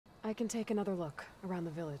I can take another look around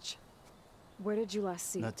the village. Where did you last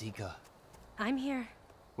see? Natika. I'm here.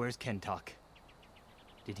 Where's Kentok?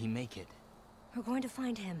 Did he make it? We're going to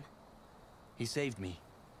find him. He saved me.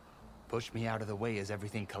 Pushed me out of the way as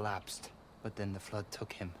everything collapsed. But then the flood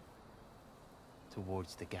took him.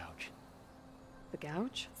 Towards the gouge. The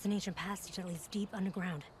gouge? It's an ancient passage that leads deep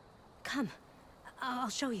underground. Come. I'll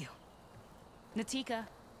show you. Natika,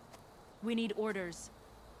 we need orders.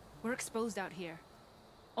 We're exposed out here.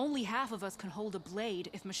 Only half of us can hold a blade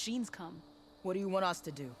if machines come. What do you want us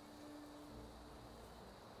to do?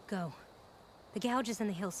 Go. The gouge is in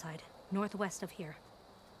the hillside, northwest of here.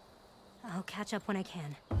 I'll catch up when I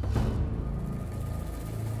can.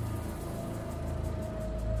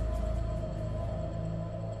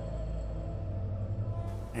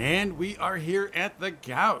 And we are here at the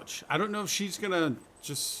gouge. I don't know if she's gonna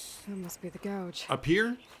just... That must be the gouge.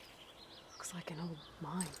 Appear? Looks like an old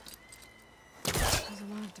mine. There's a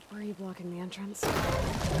lot of debris blocking the entrance.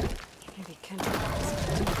 Maybe Kentok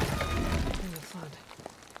in the flood.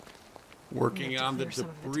 Working on the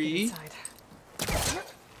debris. Time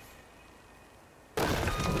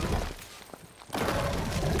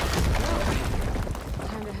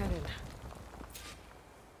to head in.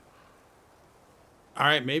 All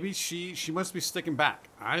right, maybe she must be sticking back.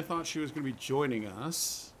 I thought she was going to be joining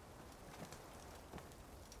us.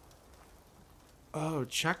 Oh,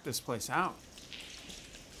 check this place out.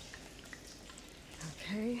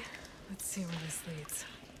 Okay, let's see where this leads.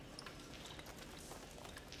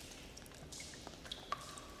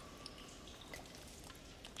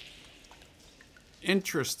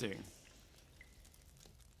 Interesting.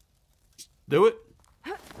 Do it.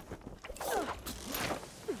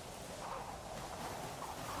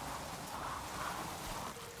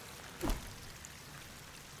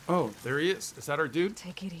 Oh, there he is. Is that our dude?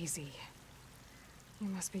 Take it easy. You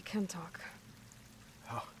must be Kentok.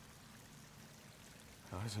 Oh.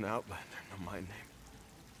 I was an outlander, no my name.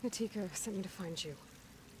 Natika sent me to find you.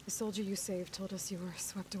 The soldier you saved told us you were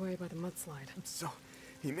swept away by the mudslide. So,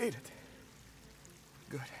 he made it.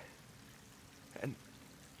 Good. And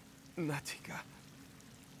Natika,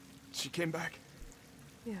 she came back?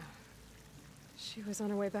 Yeah. She was on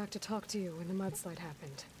her way back to talk to you when the mudslide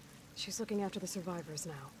happened. She's looking after the survivors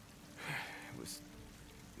now. It was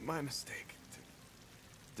my mistake to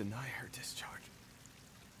deny her discharge.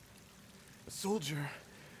 A soldier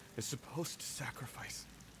is supposed to sacrifice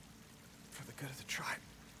for the good of the tribe.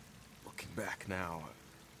 Looking back now,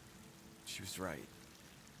 she was right.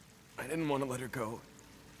 I didn't want to let her go.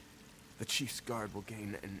 The chief's guard will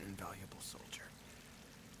gain an invaluable soldier.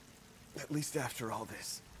 At least after all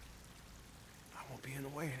this, I won't be in the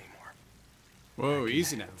way anymore. Whoa,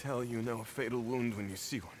 easy now. Tell you know a fatal wound when you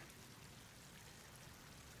see one.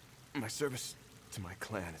 My service to my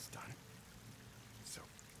clan is done. So,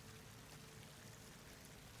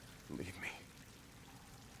 leave me.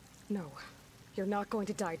 No, you're not going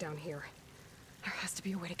to die down here. There has to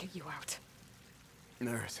be a way to get you out.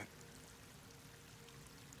 There isn't.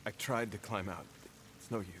 I tried to climb out. It's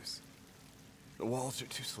no use. The walls are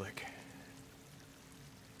too slick.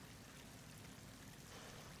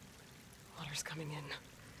 Water's coming in.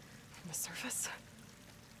 From the surface?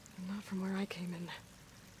 Not from where I came in.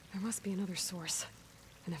 There must be another source.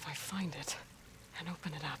 And if I find it, and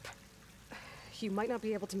open it up... You might not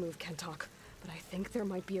be able to move, Kentok, but I think there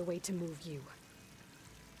might be a way to move you.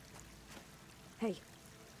 Hey.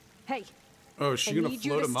 Hey! Oh, is she gonna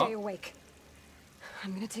float him up? Stay awake.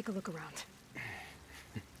 I'm gonna take a look around.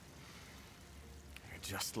 You're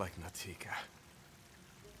just like Natika.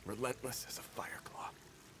 Relentless as a fireclaw.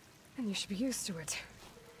 And you should be used to it.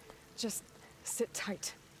 Just sit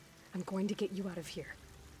tight. I'm going to get you out of here.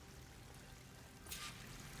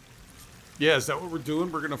 Yeah, is that what we're doing?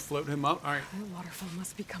 We're gonna float him up? All right. That waterfall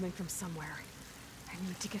must be coming from somewhere. I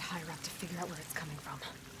need to get higher up to figure out where it's coming from.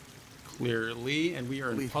 Clearly, and we are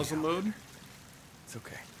in puzzle mode. It's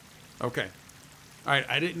okay. Okay. All right,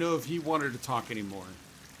 I didn't know if he wanted to talk anymore.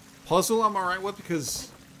 Puzzle I'm all right with because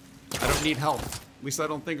I don't need help. At least I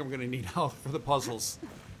don't think I'm going to need help for the puzzles.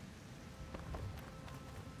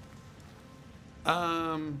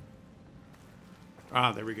 There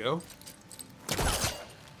we go.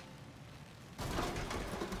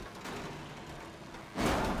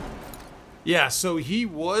 Yeah, so he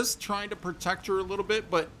was trying to protect her a little bit,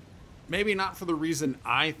 but maybe not for the reason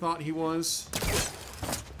I thought he was.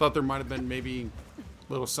 Thought there might have been maybe a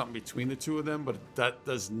little something between the two of them, but that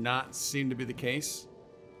does not seem to be the case.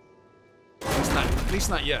 At least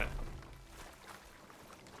not yet.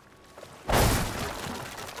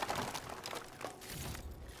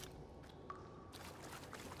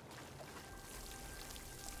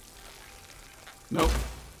 Nope.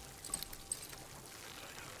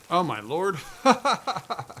 Oh my lord.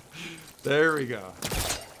 There we go.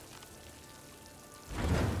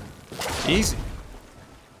 Easy.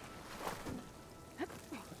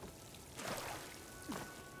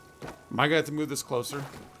 Am I gonna have to move this closer?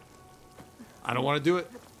 I don't want to do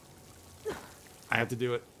it. I have to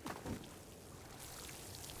do it.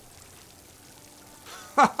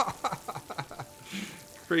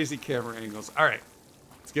 Crazy camera angles. All right,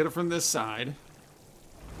 let's get it from this side.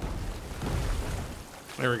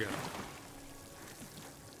 There we go.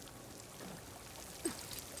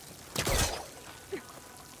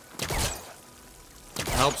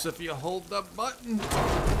 Helps if you hold the button.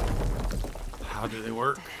 How do they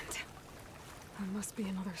work? There must be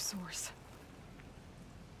another source.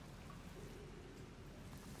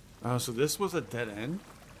 Oh, so this was a dead end?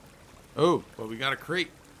 Oh, but we got a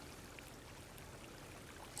crate.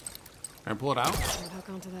 Can I pull it out? I'll hook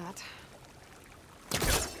onto that.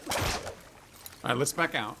 All right, let's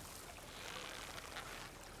back out.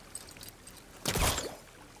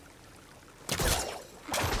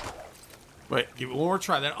 Wait, give it one more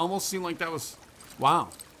try. That almost seemed like that was... Wow.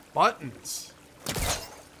 Buttons.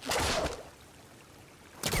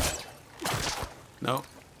 No,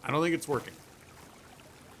 I don't think it's working.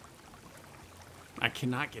 I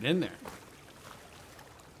cannot get in there.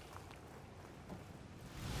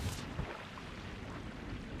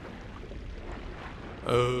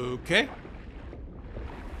 Okay.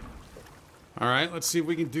 All right, let's see if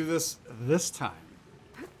we can do this time.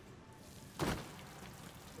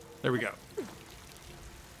 There we go.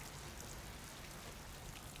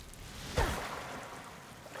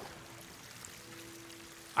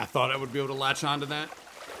 I thought I would be able to latch onto that.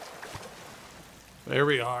 There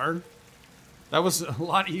we are. That was a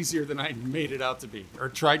lot easier than I made it out to be, or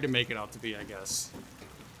tried to make it out to be, I guess.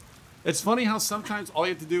 It's funny how sometimes all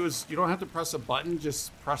you have to do is, you don't have to press a button,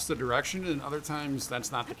 just press the direction, and other times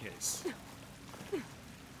that's not the case.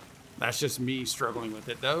 That's just me struggling with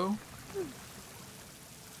it, though.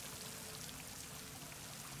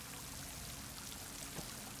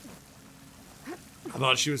 I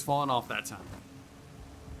thought she was falling off that time.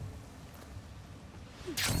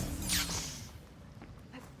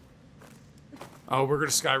 Oh, we're going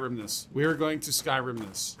to Skyrim this. We are going to Skyrim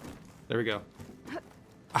this. There we go.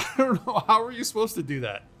 I don't know. How are you supposed to do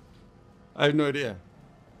that? I have no idea.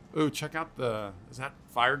 Oh, check out the... Is that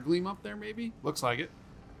fire gleam up there, maybe? Looks like it.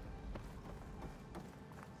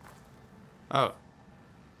 Oh.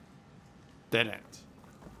 Dead end.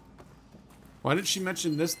 Why did she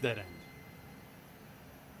mention this dead end?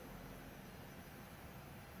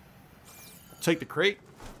 Take the crate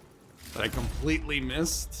that I completely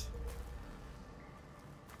missed.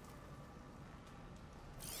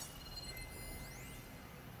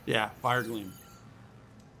 Yeah, fire gleam.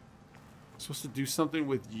 Supposed to do something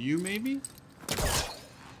with you, maybe? You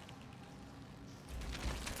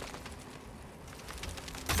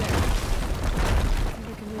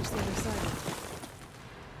can reach the other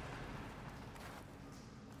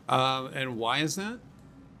side. And why is that?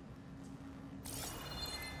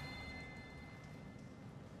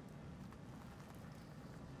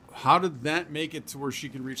 How did that make it to where she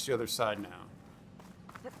can reach the other side now?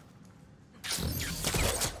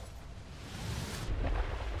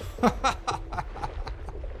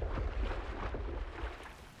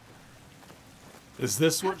 Is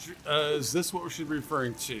this what we should be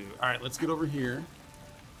referring to? All right, let's get over here.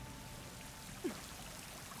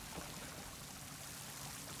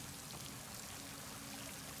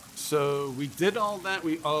 So we did all that.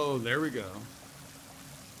 Oh, there we go.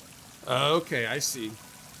 Okay, I see.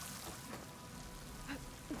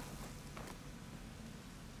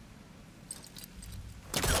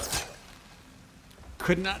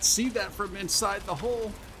 Could not see that from inside the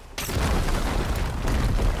hole.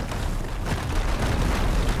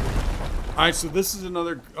 All right, so this is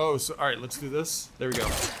another... Oh, so all right, let's do this. There we go.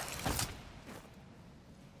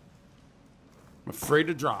 I'm afraid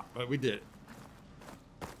to drop, but we did it.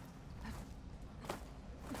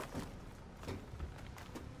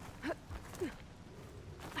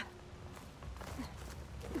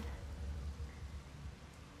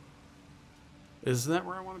 Is that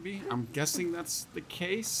where I want to be? I'm guessing that's the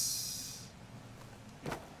case.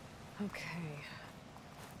 Okay.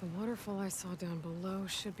 The waterfall I saw down below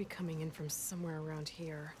should be coming in from somewhere around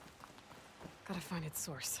here. Gotta find its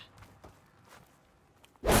source.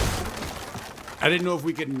 I didn't know if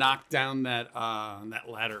we could knock down that that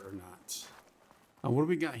ladder or not. What do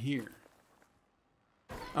we got here?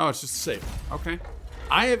 Oh, it's just a safe. Okay.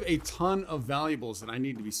 I have a ton of valuables that I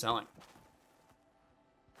need to be selling.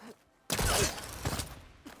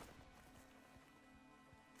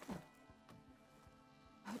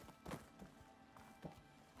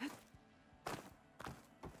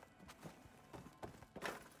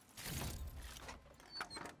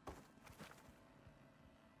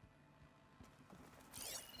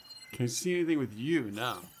 Can I see anything with you?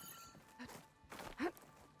 No.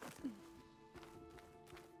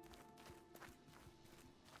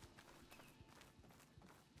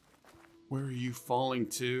 Where are you falling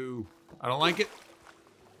to? I don't like it.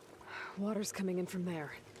 Water's coming in from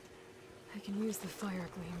there. I can use the fire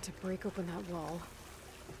gleam to break open that wall.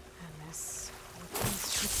 And this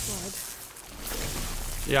should flood.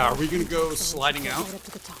 Yeah, are we gonna go sliding out? Right up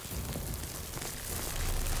to the top.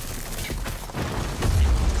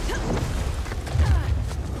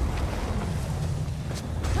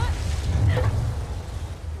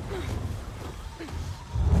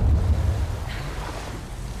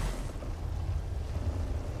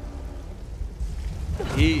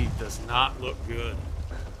 He does not look good.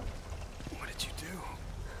 What did you do?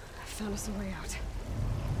 I found us a way out.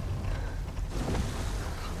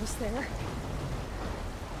 Almost there.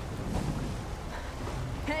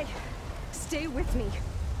 Hey, stay with me.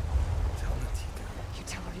 Tell Natika. You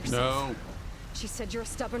tell her yourself. No. She said you're a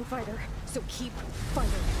stubborn fighter, so keep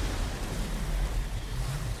fighting.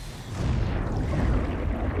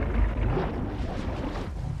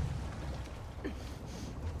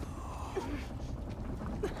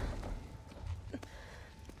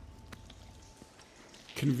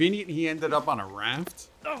 Convenient he ended up on a raft.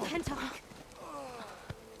 Hentok.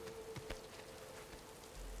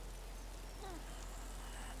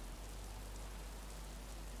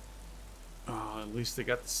 Oh, at least they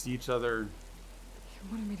got to see each other.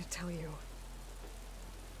 He wanted me to tell you.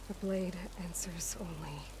 The blade answers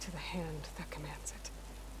only to the hand that commands it.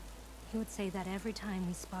 He would say that every time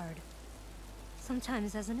we sparred.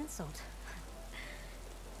 Sometimes as an insult.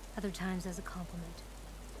 Other times as a compliment.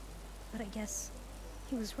 But I guess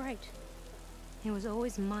he was right. It was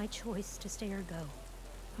always my choice to stay or go.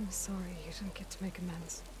 I'm sorry you didn't get to make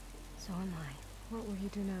amends. So am I. What will you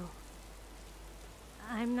do now?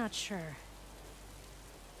 I'm not sure.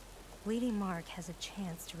 Lady Mark has a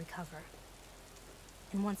chance to recover.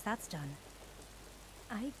 And once that's done,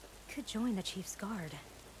 I could join the Chief's Guard.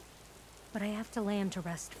 But I have to lay him to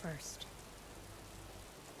rest first.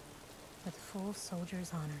 With full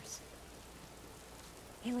soldier's honors.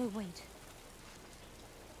 Aloy, wait.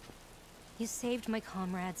 You saved my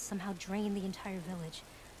comrades, somehow drained the entire village.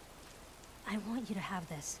 I want you to have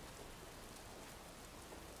this.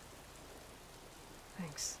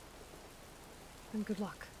 Thanks. And good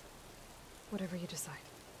luck. Whatever you decide.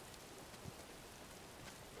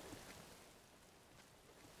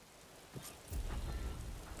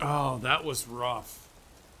 Oh, that was rough.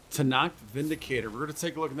 To knock Vindicator. We're going to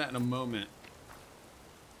take a look at that in a moment.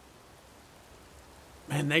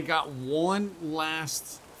 Man, they got one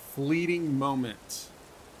last fleeting moment.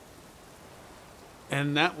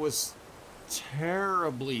 And that was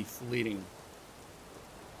terribly fleeting.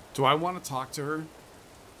 Do I want to talk to her?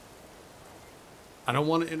 I don't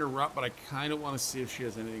want to interrupt, but I kind of want to see if she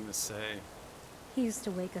has anything to say. He used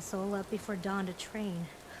to wake us all up before dawn to train.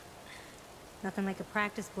 Nothing like a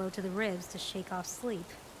practice blow to the ribs to shake off sleep.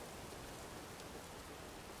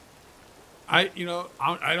 I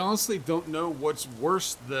honestly don't know what's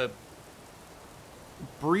worse, the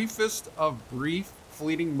briefest of brief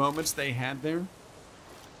fleeting moments they had there,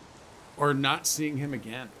 or not seeing him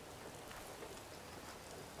again.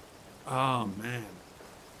 Oh, man.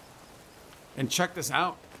 And check this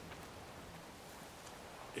out.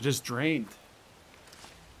 It just drained.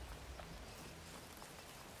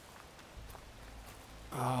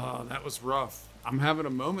 Oh, that was rough. I'm having a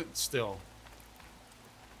moment still.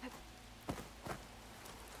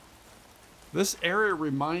 This area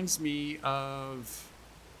reminds me of...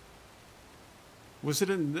 Was it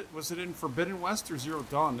in Forbidden West or Zero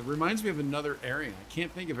Dawn? It reminds me of another area. I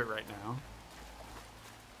can't think of it right now.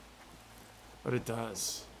 But it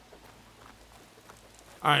does.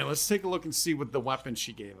 All right, let's take a look and see what the weapon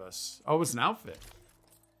she gave us. Oh, it's an outfit.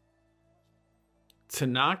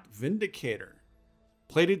 Tanakh Vindicator.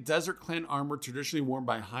 Plated Desert Clan armor traditionally worn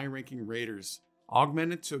by high-ranking raiders.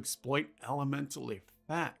 Augmented to exploit elemental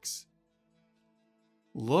effects.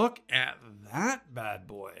 Look at that bad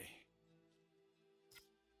boy.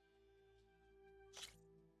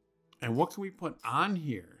 And what can we put on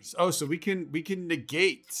here? Oh, so we can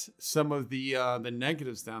negate some of the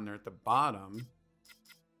negatives down there at the bottom.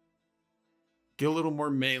 Get a little more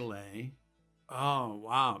melee. Oh,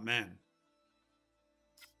 wow, man.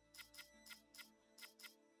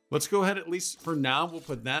 Let's go ahead, at least for now, we'll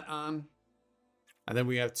put that on. And then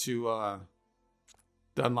we have to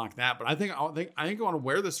unlock that. But I think I want to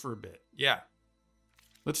wear this for a bit. Yeah.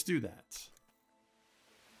 Let's do that.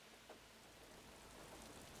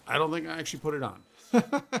 I don't think I actually put it on.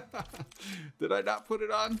 Did I not put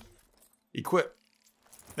it on? Equip.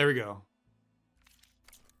 There we go.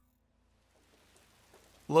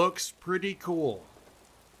 Looks pretty cool.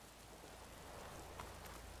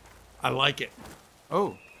 I like it.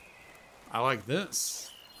 Oh, I like this.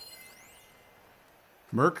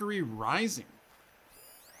 Mercury Rising.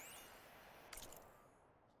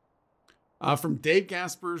 From Dave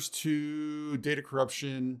Gaspers to Data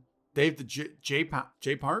Corruption. Dave the J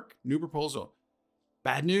Park, new proposal.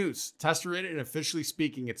 Bad news. Tester rated and officially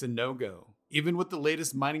speaking, it's a no-go. Even with the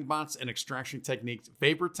latest mining bots and extraction techniques,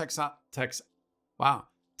 vapor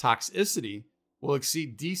toxicity will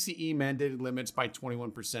exceed DCE mandated limits by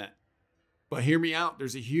 21%. But hear me out,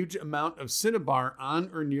 there's a huge amount of cinnabar on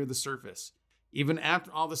or near the surface. Even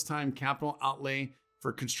after all this time, capital outlay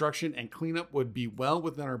for construction and cleanup would be well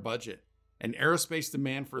within our budget. And aerospace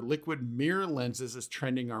demand for liquid mirror lenses is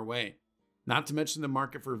trending our way. Not to mention the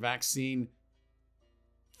market for vaccine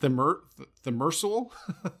Thermosol.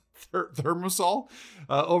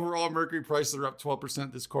 Overall, mercury prices are up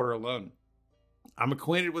 12% this quarter alone. I'm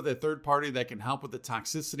acquainted with a third party that can help with the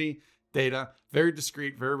toxicity data. Very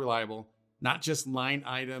discreet, very reliable. Not just line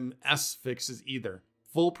item S fixes either.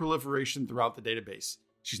 Full proliferation throughout the database.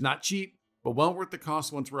 She's not cheap, but well worth the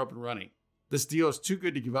cost once we're up and running. This deal is too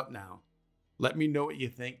good to give up now. Let me know what you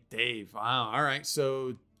think, Dave. Wow, all right.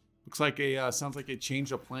 So looks like sounds like a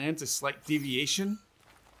change of plans, a slight deviation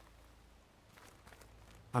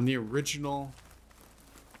on the original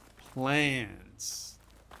plans.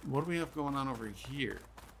 What do we have going on over here?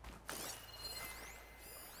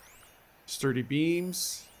 Sturdy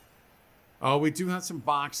beams. Oh, we do have some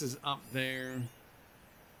boxes up there.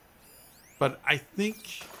 But I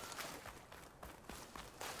think...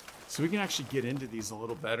 So we can actually get into these a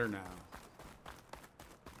little better now.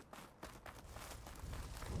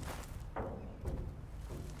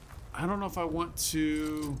 I don't know if I want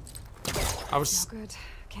to... I was... No good.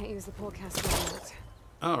 Can't use the pullcaster yet.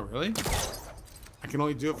 Oh, really? I can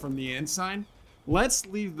only do it from the inside? Let's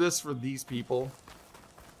leave this for these people.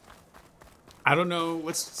 I don't know.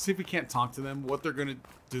 Let's see if we can't talk to them. What they're going to...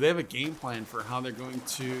 Do they have a game plan for how they're going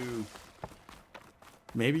to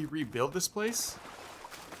maybe rebuild this place?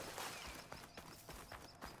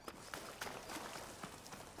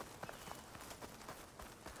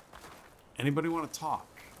 Anybody want to talk?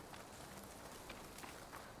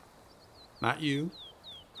 Not you.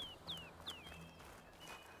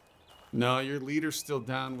 No, your leader's still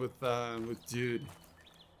down with dude.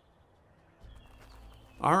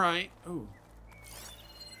 All right. Oh.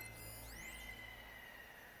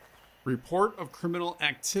 Report of criminal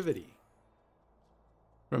activity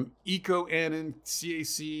from Eco Anon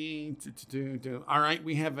CAC. All right,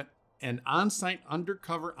 we have an on-site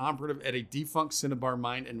undercover operative at a defunct cinnabar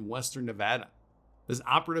mine in western Nevada. This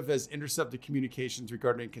operative has intercepted communications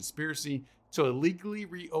regarding a conspiracy to illegally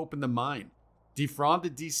reopen the mine, defraud the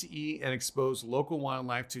DCE, and expose local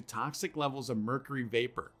wildlife to toxic levels of mercury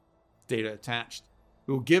vapor. Data attached.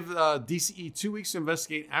 We will give DCE 2 weeks to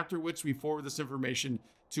investigate, after which we forward this information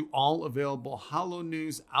to all available Hollow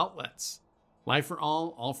News outlets. Life for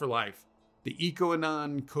all for life. The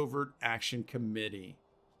Eco-Anon Covert Action Committee.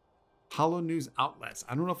 Hollow News outlets.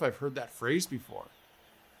 I don't know if I've heard that phrase before.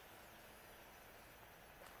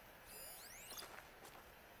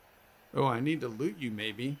 Oh, I need to loot you,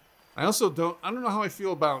 maybe. I don't know how I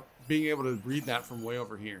feel about being able to read that from way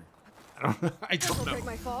over here. I don't know. Break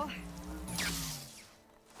my fall.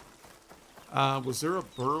 Was there a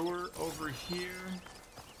burrower over here?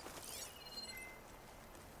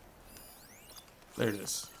 There it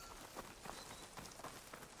is.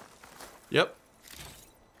 Yep.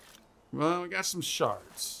 Well, we got some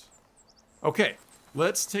shards. Okay,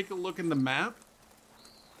 let's take a look in the map.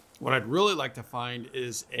 What I'd really like to find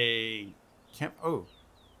is a camp. Oh,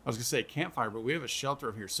 I was gonna say campfire, but we have a shelter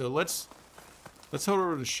over here. So let's head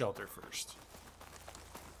over to the shelter first.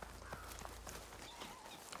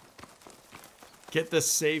 Get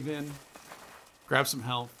this save in. Grab some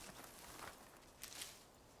health.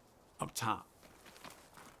 Up top.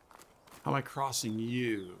 How am I crossing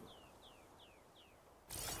you?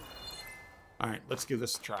 All right, let's give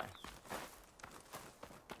this a try.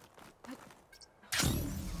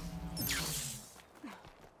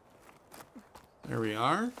 There we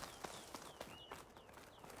are.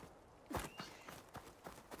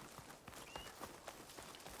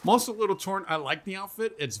 I'm also a little torn. I like the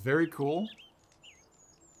outfit. It's very cool.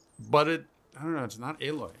 But I don't know, it's not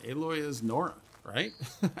Aloy. Aloy is Nora, right?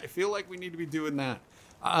 I feel like we need to be doing that.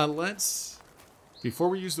 Before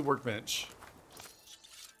we use the workbench,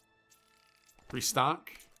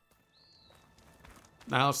 restock.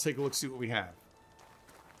 Now let's take a look, see what we have.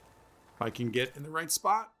 If I can get in the right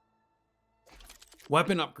spot.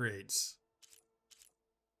 Weapon upgrades.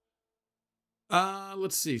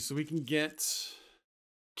 Let's see. So we can get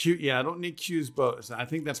Q, yeah, I don't need Q's bow. So I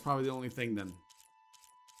think that's probably the only thing then.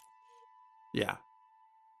 Yeah.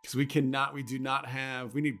 Because we do not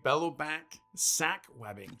have, we need bellow back sack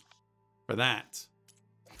webbing for that.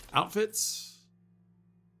 Outfits.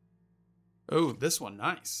 Oh, this one,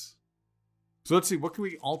 nice. So let's see, what can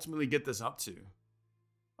we ultimately get this up to?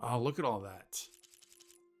 Oh, look at all that.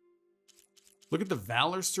 Look at the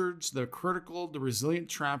Valor Surge, the Critical, the Resilient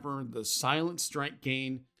Trapper, the Silent Strike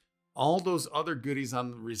Gain, all those other goodies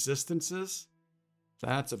on the Resistances.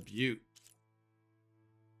 That's a beaut.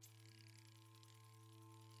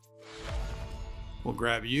 We'll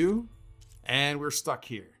grab you, and we're stuck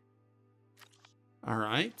here. All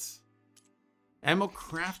right. Ammo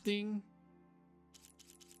crafting.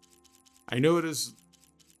 I know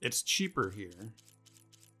it's cheaper here.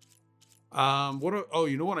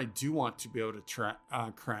 You know what I do want to be able to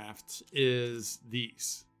craft is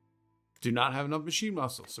these. Do not have enough machine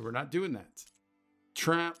muscle, so we're not doing that.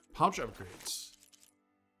 Pouch upgrades.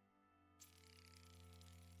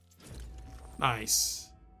 Nice.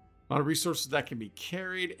 A lot of resources that can be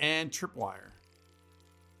carried, and tripwire.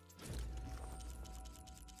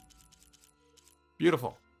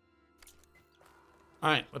 Beautiful. All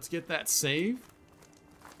right, let's get that save.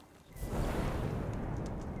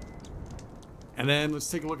 And then let's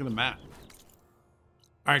take a look at the map.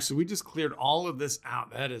 All right, so we just cleared all of this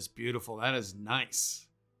out. That is beautiful. That is nice.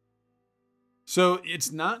 So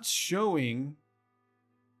it's not showing,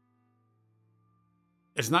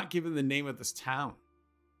 it's not giving the name of this town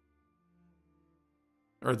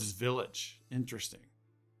or this village. Interesting.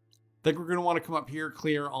 I think we're going to want to come up here,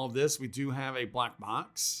 clear all this. We do have a black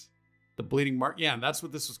box. The bleeding mark. Yeah, that's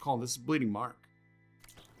what this was called. This is bleeding mark.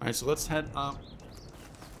 All right, so let's head up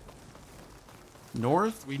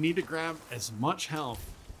north. We need to grab as much health.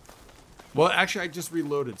 Well, actually, I just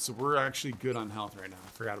reloaded, so we're actually good on health right now. I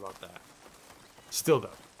forgot about that. Still, though.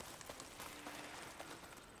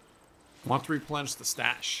 Want to replenish the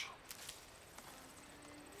stash.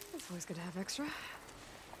 It's always good to have extra.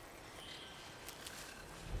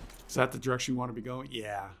 Is that the direction you want to be going?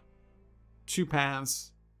 Yeah. 2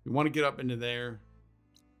 paths. We want to get up into there.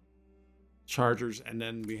 Chargers, and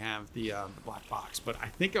then we have the black box. But I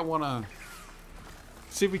think I want to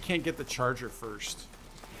see if we can't get the charger first.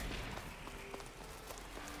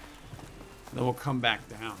 Then we'll come back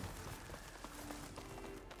down.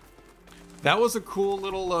 That was a cool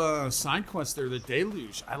little side quest there, the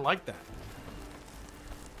deluge. I like that.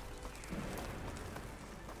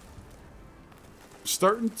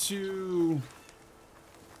 Starting to,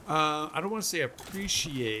 I don't want to say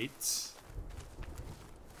appreciate.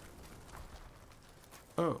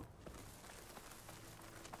 Oh.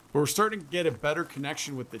 But we're starting to get a better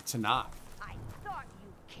connection with the Tanakh. I thought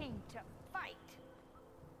you came to fight.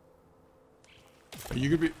 Are you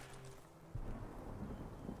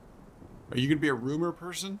gonna be a rumor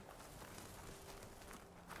person?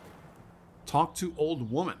 Talk to old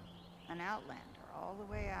woman. An outlander all the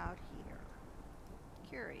way out here.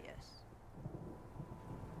 Curious.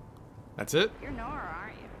 That's it? You're Nora,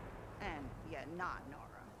 aren't you? And yeah, not Nora.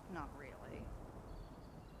 Not really.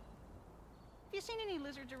 Have you seen any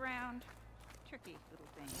lizards around? Tricky little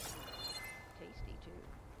things. Tasty too.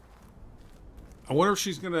 I wonder if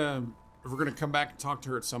we're gonna come back and talk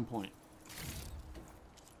to her at some point.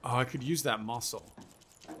 Oh, I could use that muscle.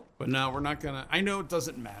 But no, we're not gonna. I know it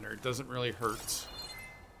doesn't matter. It doesn't really hurt.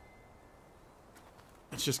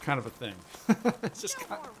 It's just kind of a thing. It's just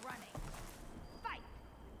No more running. Fight.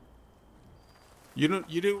 You don't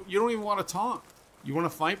even want to talk. You want to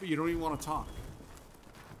fight, but you don't even want to talk.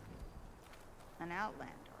 An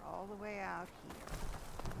outlander all the way out here.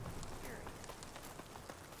 Curious.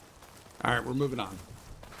 All right, we're moving on.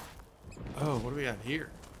 Oh, what do we got here?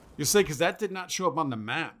 You say, because that did not show up on the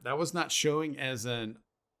map. That was not showing as an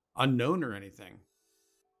unknown or anything.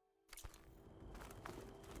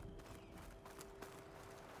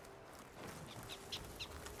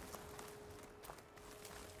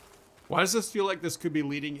 Why does this feel like this could be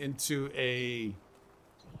leading into a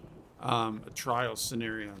trial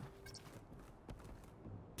scenario?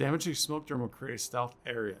 Damaging smoke dome will create a stealth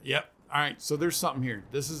area. Yep. All right, so there's something here.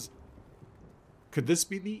 Could this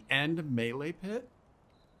be the end melee pit?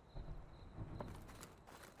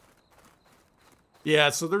 Yeah,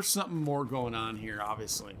 so there's something more going on here,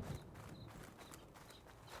 obviously.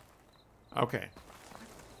 Okay.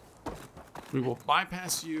 We will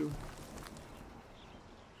bypass you.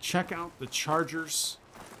 Check out the chargers.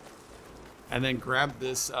 And then grab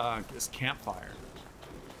this campfire.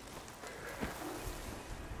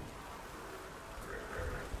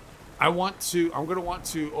 I'm going to want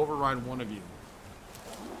to override one of you.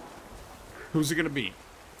 Who's it going to be?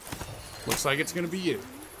 Looks like it's going to be you.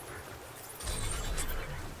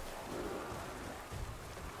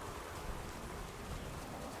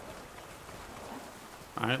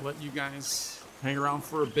 All right, let you guys hang around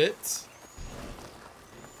for a bit.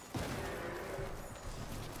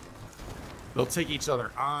 They'll take each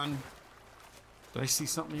other on. Did I see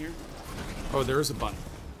something here? Oh, there is a bunny.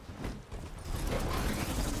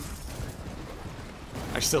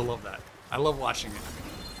 I still love that. I love watching it.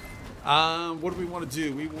 What do we want to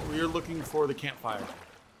do? We're looking for the campfire.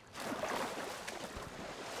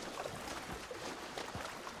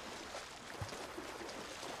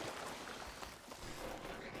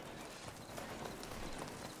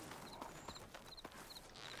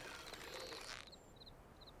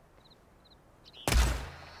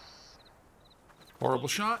 Horrible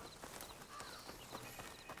shot.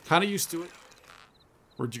 Kind of used to it.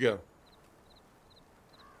 Where'd you go?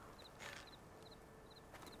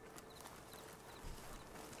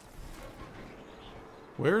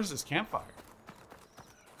 Where is this campfire?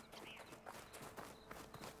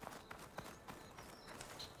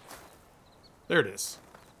 There it is.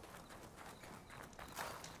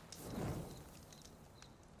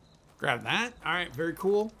 Grab that. All right, very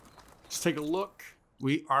cool. Let's take a look.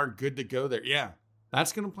 We are good to go there. Yeah,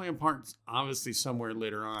 that's going to play a part, obviously, somewhere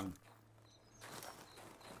later on.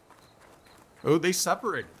 Oh, they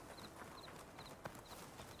separated.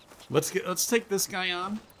 Let's take this guy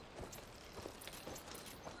on.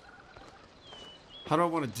 How do I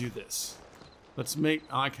want to do this? Let's make...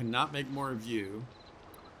 Oh, I cannot make more of you.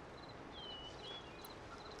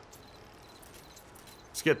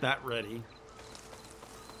 Let's get that ready.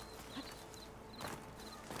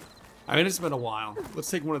 I mean, it's been a while. Let's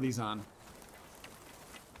take one of these on.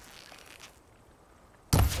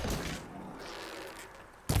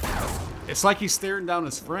 It's like he's staring down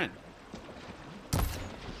his friend.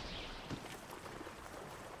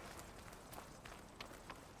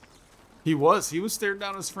 He was staring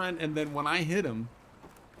down his friend, and then when I hit him,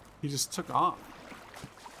 he just took off.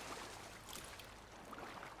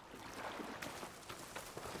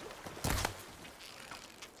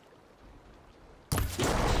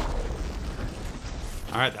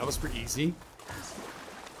 All right, that was pretty easy.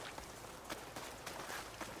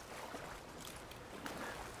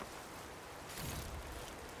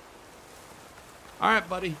 All right,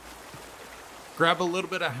 buddy. Grab a little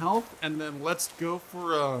bit of health, and then let's go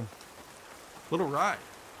for a little ride.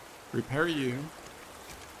 Repair you.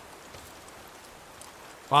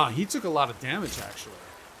 Wow, he took a lot of damage, actually.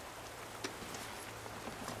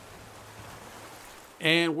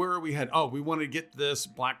 And where are we heading? Oh, we want to get this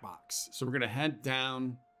black box. So we're going to head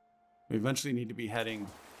down. We eventually need to be heading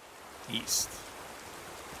east.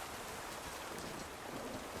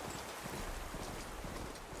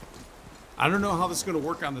 I don't know how this is going to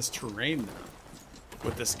work on this terrain, though,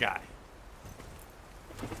 with this guy.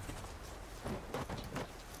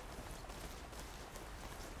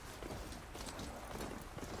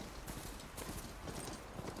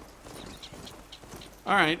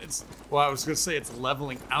 All right, well, I was going to say it's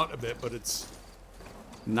leveling out a bit, but it's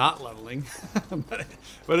not leveling.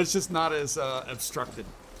 but it's just not as obstructed.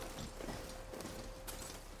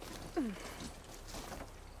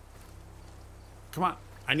 Come on,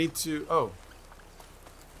 I need to... Oh.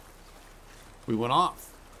 We went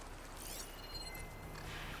off.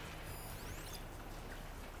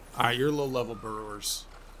 All right, you're low-level burrowers.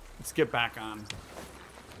 Let's get back on.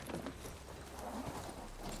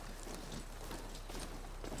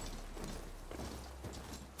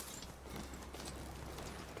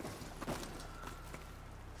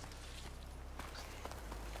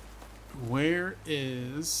 Where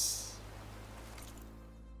is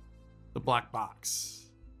the black box?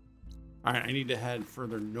 All right, I need to head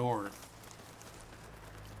further north.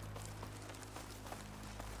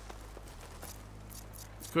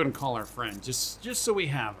 Let's go ahead and call our friend, just so we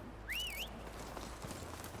have him.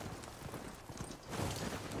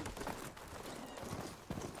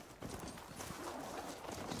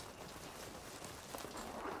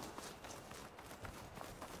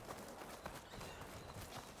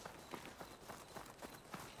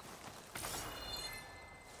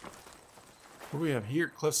 What do we have here?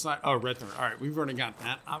 Cliffside. Oh, red thorn. All right, we've already got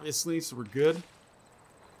that, obviously, so we're good.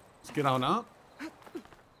 Let's get on up.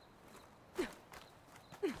 I'll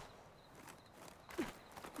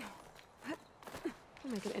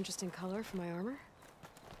make an interesting color for my armor.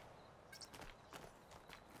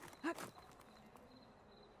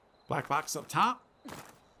 Black box up top?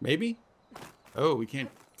 Maybe? Oh, we can't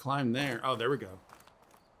climb there. Oh, there we go.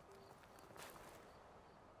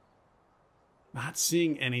 Not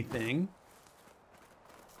seeing anything.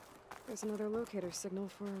 There's another locator signal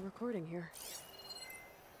for a recording here.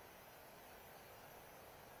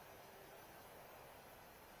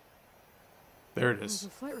 There it There's is. a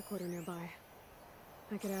flight recorder nearby.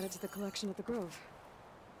 I could add it to the collection at the Grove.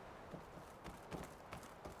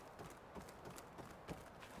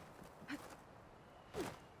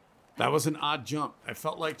 That was an odd jump. I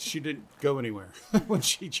felt like she didn't go anywhere when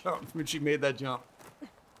she jumped, when she made that jump.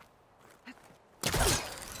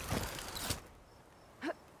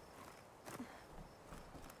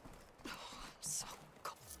 So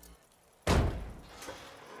cold.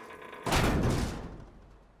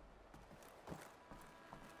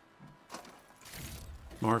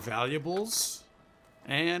 More valuables.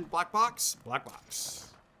 And black box. Black box.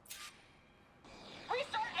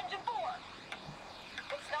 Restart engine 4.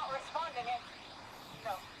 It's not responding.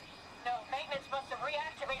 No, maintenance must have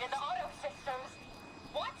reactivated the auto systems.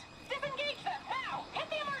 What? Disengage them now! Hit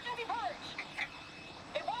the emergency purge!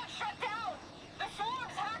 It won't shut down! The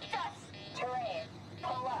swarms hacked us! Terrain,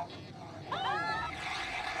 pull up. Ah!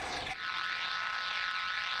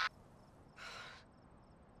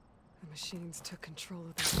 The machines took control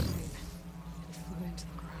of the plane and flew into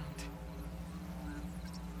the ground.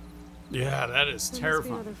 Yeah, that is There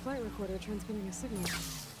terrifying. must be another flight recorder transmitting a signal.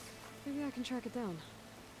 Maybe I can track it down.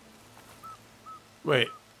 Wait.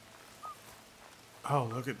 Oh,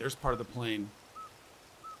 look at, there's part of the plane.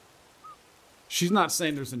 She's not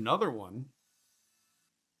saying there's another one.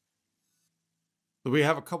 But we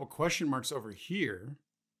have a couple question marks over here.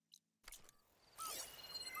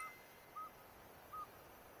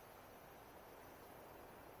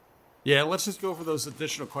 Yeah, let's just go for those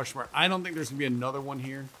additional question marks. I don't think there's going to be another one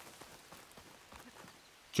here.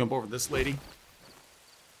 Jump over this lady.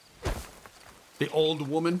 The old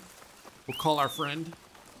woman. We'll call our friend.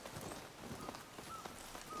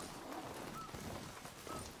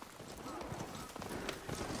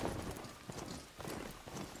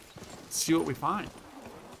 Let's see what we find.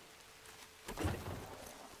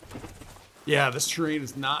 Yeah, this terrain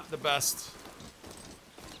is not the best.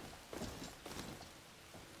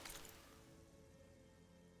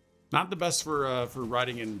 Not the best for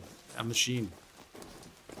riding in a machine.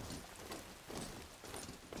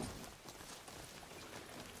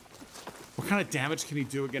 What kind of damage can he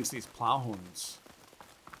do against these plow horns?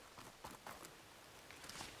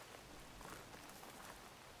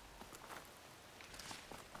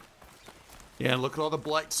 Yeah, look at all the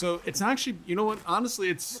blight. So it's actually, you know what? Honestly,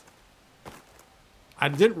 it's... I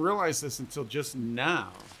didn't realize this until just now.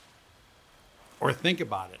 Or think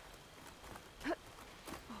about it.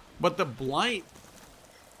 But the blight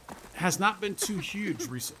has not been too huge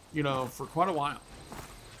recent, you know, for quite a while.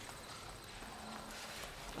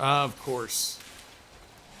 Of course.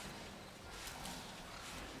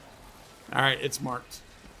 All right, it's marked.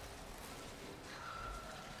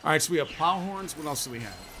 All right, so we have plow horns. What else do we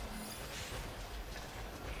have?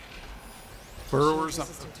 Burrowers,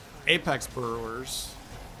 apex burrowers.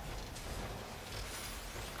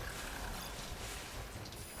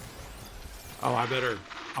 Oh, I better.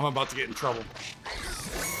 I'm about to get in trouble.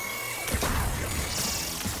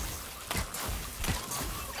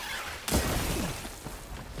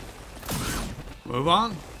 Move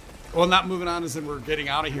on. Well, not moving on as in we're getting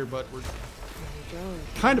out of here, but we're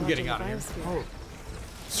kind of getting out of here. Oh,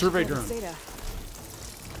 survey drone. But I'm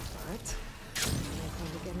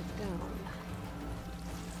going to get it down.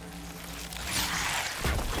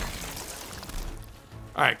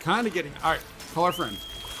 All right, kind of getting. All right, call our friend.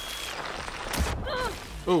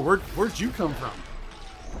 Oh, where'd you come from?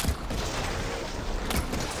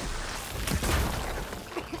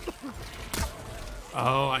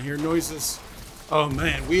 Oh, I hear noises. Oh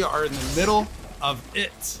man, we are in the middle of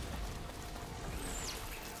it.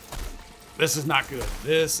 This is not good.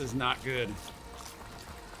 This is not good.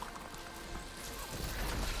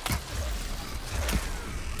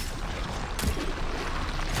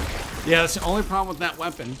 Yeah, that's the only problem with that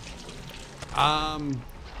weapon.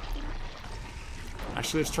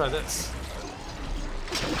 Actually, let's try this.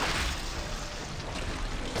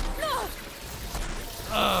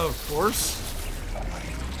 Of course.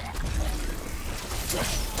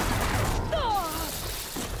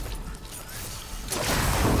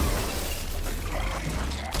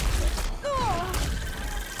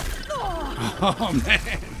 Oh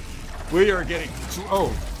man, we are getting.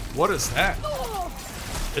 Oh, what is that?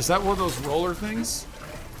 Is that one of those roller things?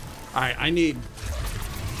 All right,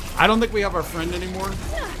 I don't think we have our friend anymore.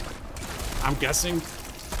 I'm guessing.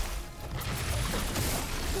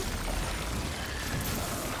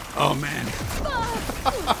 Oh man.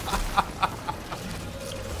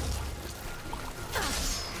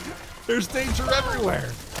 There's danger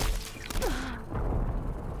everywhere.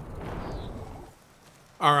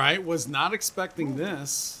 All right, was not expecting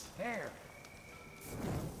this.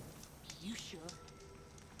 You sure?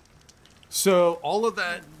 So all of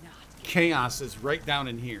that chaos is right down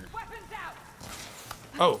in here. Weapons out!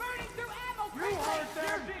 Oh. Burning through ammo crates!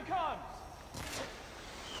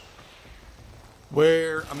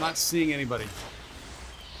 Where? I'm not seeing anybody.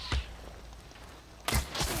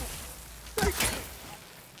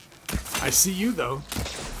 I see you, though.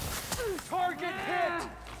 Target hit!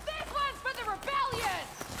 This one's for the rebellion!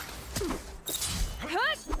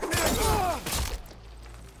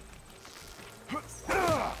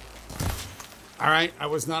 All right, I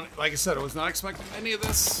was not, like I said, I was not expecting any of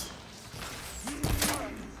this.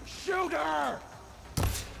 Shoot her!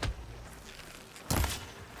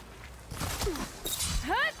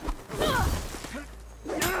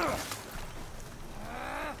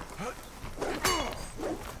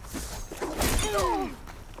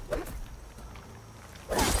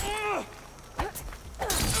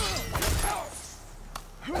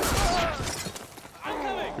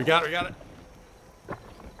 We got it, we got it.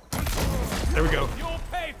 There we go. You'll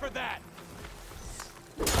pay for that!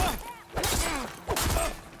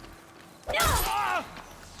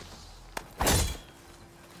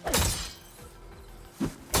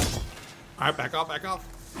 All right, back off, back off.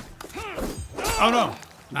 Oh no,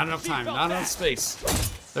 not enough time, not enough space.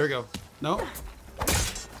 There we go. No.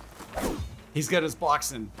 He's got his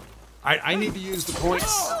blocks in. All right, I need to use the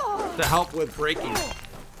points to help with braking.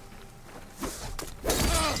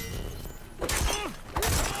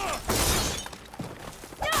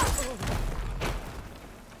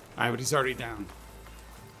 All right, but he's already down.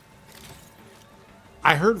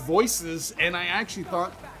 I heard voices, and I actually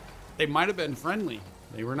thought they might have been friendly.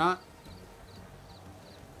 They were not.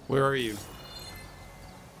 Where are you?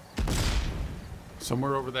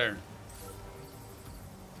 Somewhere over there.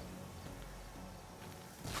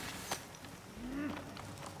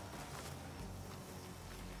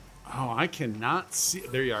 Oh, I cannot see.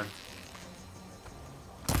 There you are.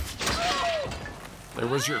 There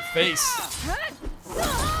was your face.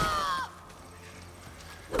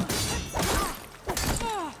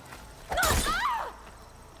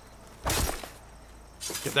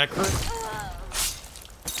 Get that crit.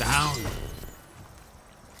 Down.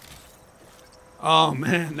 Oh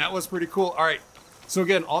man, that was pretty cool. All right. So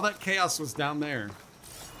again, all that chaos was down there.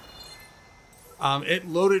 It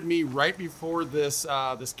loaded me right before this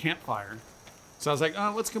this campfire. So I was like,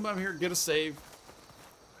 oh, let's come out here, get a save.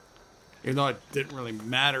 Even though it didn't really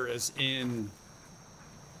matter as in...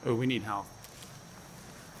 Oh, we need health.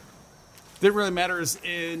 Didn't really matter as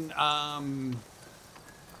in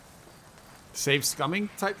save scumming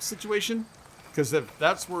type situation. Because if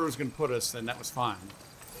that's where it was going to put us, then that was fine.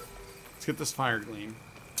 Let's get this fire gleam.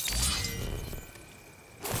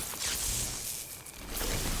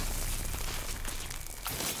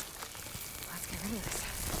 Let's get rid of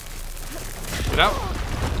this. Get out.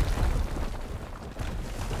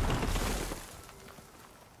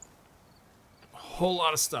 A whole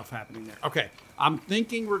lot of stuff happening there. Okay, I'm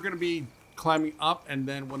thinking we're going to be climbing up, and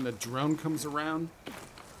then when the drone comes around,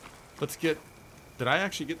 let's get... Did I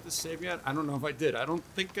actually get this save yet? I don't know if I did. I don't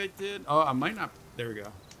think I did. Oh, I might not. There we go.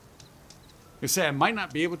 I say I might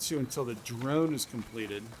not be able to until the drone is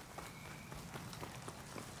completed.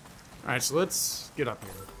 All right, so let's get up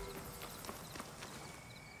here.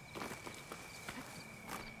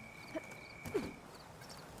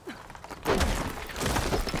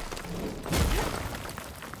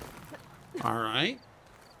 All right.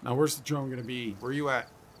 Now, where's the drone going to be? Where are you at?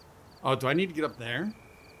 Oh, do I need to get up there?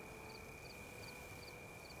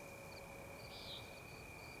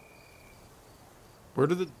 Where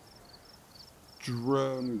did the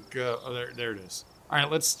drone go? Oh, there it is. All right,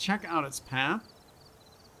 let's check out its path.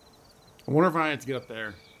 I wonder if I have to get up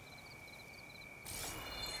there.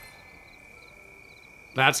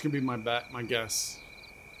 That's going to be my bet, my guess.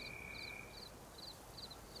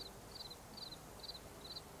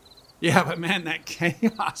 Yeah, but man, that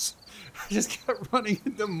chaos. I just kept running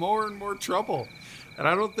into more and more trouble. And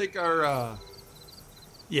I don't think our,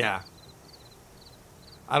 yeah.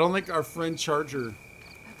 I don't think our friend Charger,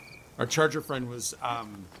 our Charger friend was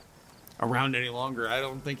around any longer. I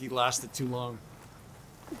don't think he lasted too long.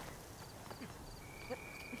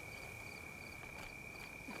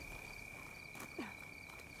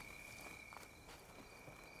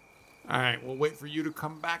 All right, we'll wait for you to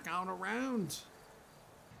come back on around.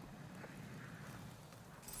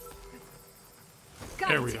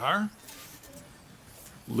 There we are.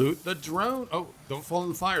 Loot the drone. Oh, don't fall in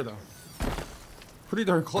the fire, though. Pretty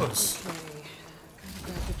darn close. Okay,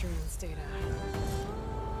 gotta grab the drone's data.